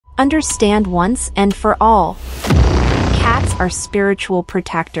Understand once and for all. Cats are spiritual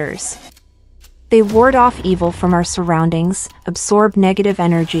protectors. They ward off evil from our surroundings, absorb negative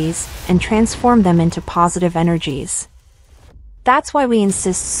energies, and transform them into positive energies. That's why we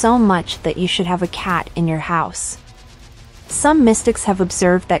insist so much that you should have a cat in your house. Some mystics have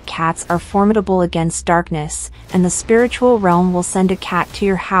observed that cats are formidable against darkness, and the spiritual realm will send a cat to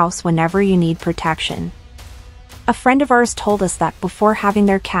your house whenever you need protection. A friend of ours told us that before having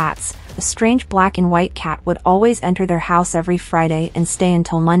their cats, a strange black and white cat would always enter their house every Friday and stay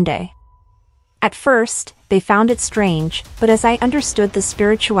until Monday. At first, they found it strange, but as I understood the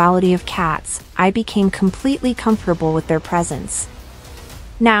spirituality of cats, I became completely comfortable with their presence.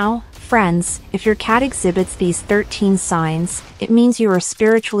 Now, friends, if your cat exhibits these 13 signs, it means you are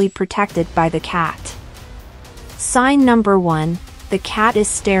spiritually protected by the cat. Sign number 1, the cat is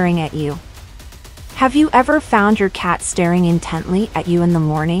staring at you. Have you ever found your cat staring intently at you in the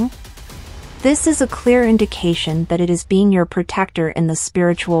morning? This is a clear indication that it is being your protector in the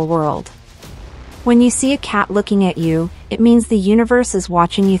spiritual world. When you see a cat looking at you, it means the universe is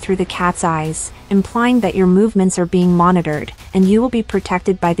watching you through the cat's eyes, implying that your movements are being monitored, and you will be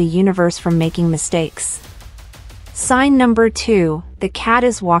protected by the universe from making mistakes. Sign number 2, the cat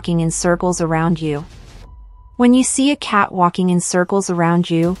is walking in circles around you. When you see a cat walking in circles around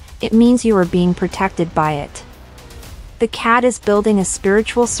you, it means you are being protected by it. The cat is building a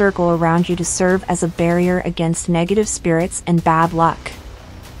spiritual circle around you to serve as a barrier against negative spirits and bad luck.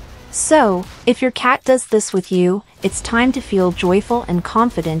 So, if your cat does this with you, it's time to feel joyful and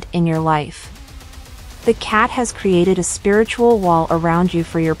confident in your life. The cat has created a spiritual wall around you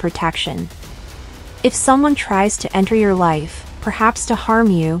for your protection. If someone tries to enter your life, perhaps to harm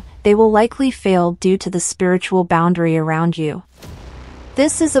you, they will likely fail due to the spiritual boundary around you.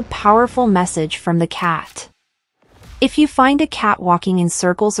 This is a powerful message from the cat. If you find a cat walking in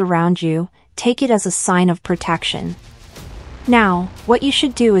circles around you, take it as a sign of protection. Now, what you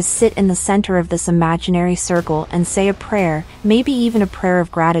should do is sit in the center of this imaginary circle and say a prayer, maybe even a prayer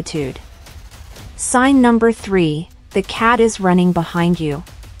of gratitude. Sign number 3, the cat is running behind you.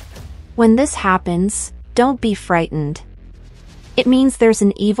 When this happens, don't be frightened. It means there's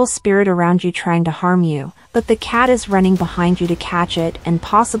an evil spirit around you trying to harm you, but the cat is running behind you to catch it and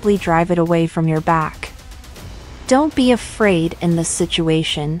possibly drive it away from your back. Don't be afraid in this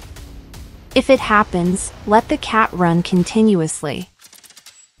situation. If it happens, let the cat run continuously.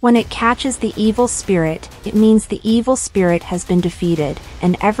 When it catches the evil spirit, it means the evil spirit has been defeated,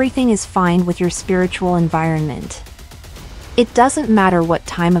 and everything is fine with your spiritual environment. It doesn't matter what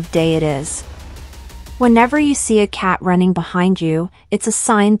time of day it is. Whenever you see a cat running behind you, it's a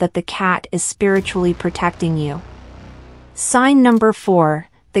sign that the cat is spiritually protecting you. Sign number 4,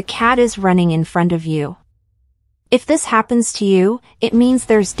 the cat is running in front of you. If this happens to you, it means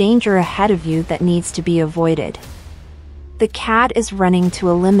there's danger ahead of you that needs to be avoided. The cat is running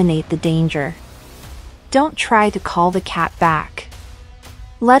to eliminate the danger. Don't try to call the cat back.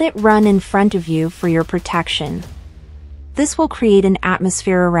 Let it run in front of you for your protection. This will create an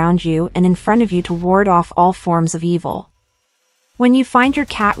atmosphere around you and in front of you to ward off all forms of evil. When you find your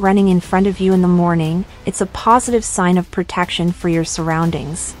cat running in front of you in the morning, it's a positive sign of protection for your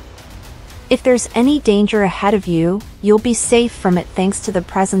surroundings. If there's any danger ahead of you, you'll be safe from it thanks to the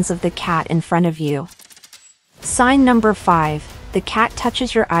presence of the cat in front of you. Sign number 5, the cat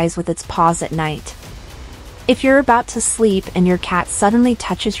touches your eyes with its paws at night. If you're about to sleep and your cat suddenly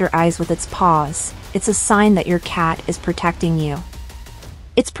touches your eyes with its paws, it's a sign that your cat is protecting you.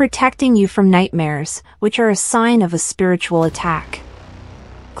 It's protecting you from nightmares, which are a sign of a spiritual attack.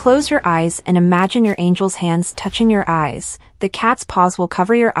 Close your eyes and imagine your angel's hands touching your eyes. The cat's paws will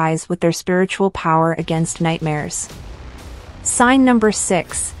cover your eyes with their spiritual power against nightmares. Sign number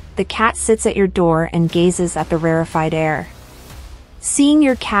 6, the cat sits at your door and gazes at the rarefied air. Seeing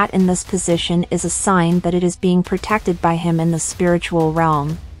your cat in this position is a sign that it is being protected by him in the spiritual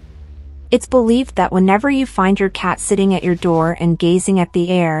realm. It's believed that whenever you find your cat sitting at your door and gazing at the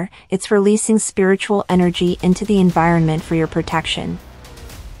air, it's releasing spiritual energy into the environment for your protection.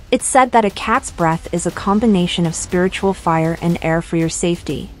 It's said that a cat's breath is a combination of spiritual fire and air for your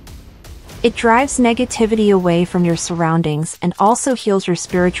safety. It drives negativity away from your surroundings and also heals your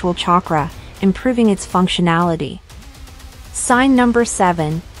spiritual chakra, improving its functionality. Sign number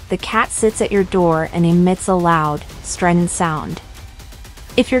 7, the cat sits at your door and emits a loud, strident sound.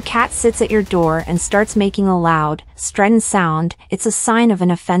 If your cat sits at your door and starts making a loud, strident sound, it's a sign of an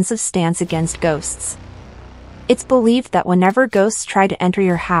offensive stance against ghosts. It's believed that whenever ghosts try to enter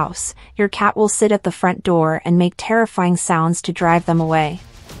your house, your cat will sit at the front door and make terrifying sounds to drive them away.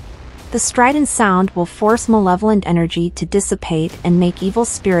 The strident sound will force malevolent energy to dissipate and make evil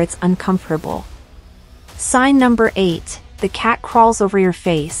spirits uncomfortable. Sign number 8. The cat crawls over your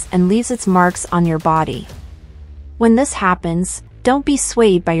face and leaves its marks on your body. When this happens, don't be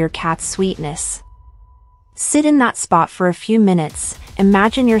swayed by your cat's sweetness. Sit in that spot for a few minutes,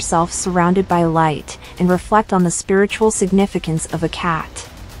 imagine yourself surrounded by light, and reflect on the spiritual significance of a cat.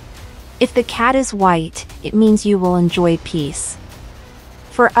 If the cat is white, it means you will enjoy peace.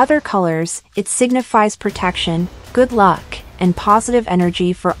 For other colors, it signifies protection, good luck, and positive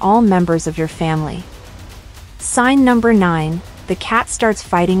energy for all members of your family. Sign number 9. The cat starts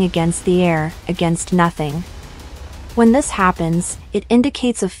fighting against the air, against nothing. When this happens, it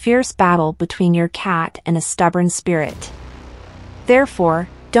indicates a fierce battle between your cat and a stubborn spirit. Therefore,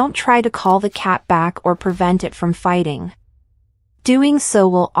 don't try to call the cat back or prevent it from fighting. Doing so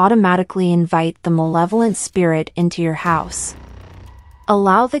will automatically invite the malevolent spirit into your house.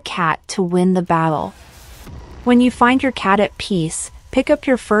 Allow the cat to win the battle. When you find your cat at peace, pick up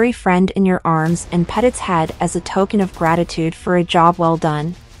your furry friend in your arms and pet its head as a token of gratitude for a job well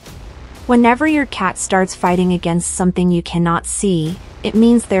done. Whenever your cat starts fighting against something you cannot see, it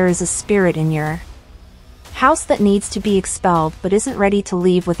means there is a spirit in your house that needs to be expelled but isn't ready to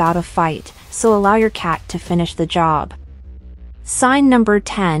leave without a fight, so allow your cat to finish the job. Sign number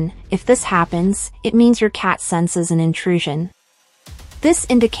 10. If this happens, it means your cat senses an intrusion. This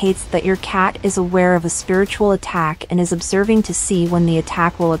indicates that your cat is aware of a spiritual attack and is observing to see when the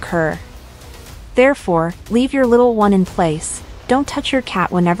attack will occur. Therefore, leave your little one in place. Don't touch your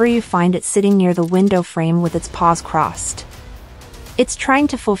cat whenever you find it sitting near the window frame with its paws crossed. It's trying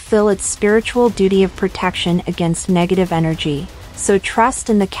to fulfill its spiritual duty of protection against negative energy, so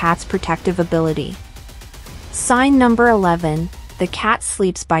trust in the cat's protective ability. Sign number 11. The cat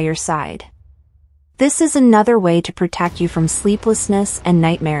sleeps by your side. This is another way to protect you from sleeplessness and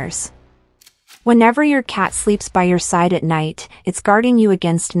nightmares. Whenever your cat sleeps by your side at night, it's guarding you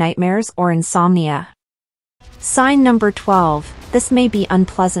against nightmares or insomnia. Sign number 12. This may be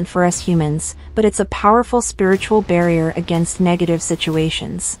unpleasant for us humans, but it's a powerful spiritual barrier against negative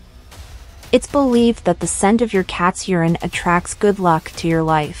situations. It's believed that the scent of your cat's urine attracts good luck to your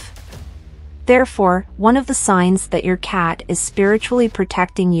life. Therefore, one of the signs that your cat is spiritually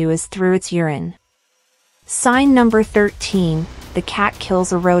protecting you is through its urine. Sign number 13. The cat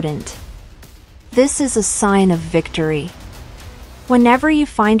kills a rodent. This is a sign of victory. Whenever you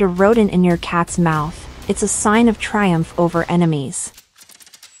find a rodent in your cat's mouth, it's a sign of triumph over enemies.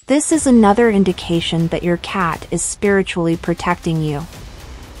 This is another indication that your cat is spiritually protecting you.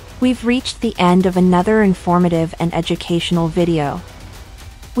 We've reached the end of another informative and educational video.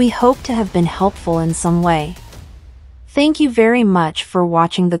 We hope to have been helpful in some way. Thank you very much for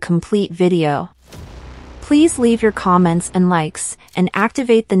watching the complete video. Please leave your comments and likes, and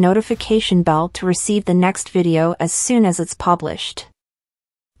activate the notification bell to receive the next video as soon as it's published.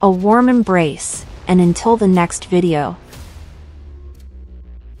 A warm embrace, and until the next video.